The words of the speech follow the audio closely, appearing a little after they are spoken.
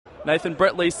Nathan,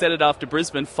 Brett Lee said it after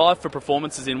Brisbane, 5 for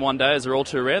performances in one day, as are all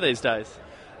too rare these days.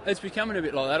 It's becoming a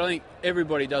bit like that. I think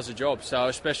everybody does a job, so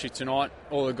especially tonight,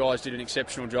 all the guys did an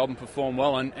exceptional job and performed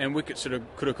well, and wicket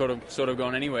could have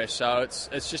gone anywhere. So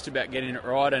it's just about getting it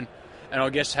right and I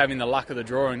guess having the luck of the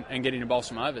draw and getting to bowl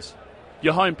some overs.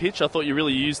 Your home pitch, I thought you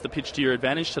really used the pitch to your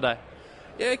advantage today.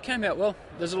 Yeah, it came out well.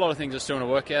 There's a lot of things I still want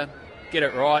to work out. Get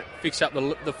it right, fix up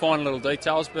the fine little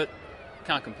details, but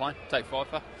can't complain. Take 5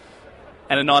 for.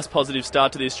 And a nice positive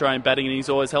start to the Australian batting innings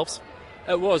always helps.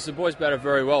 It was. The boys batted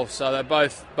very well, so they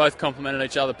both complemented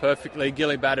each other perfectly.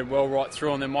 Gilly batted well right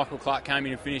through, and then Michael Clark came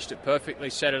in and finished it perfectly,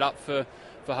 set it up for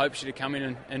Hopesy to come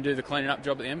in and do the cleaning up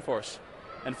job at the end for us.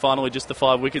 And finally, just the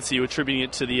 5 wickets, are you attributing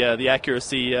it to the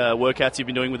accuracy workouts you've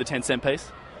been doing with the 10-cent piece?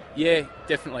 Yeah,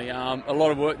 definitely. A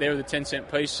lot of work there with the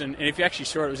 10-cent piece, and if you actually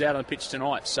saw it, it was out on the pitch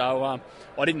tonight, so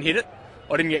I didn't hit it.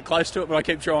 I didn't get close to it, but I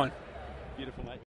kept trying. Beautiful, mate.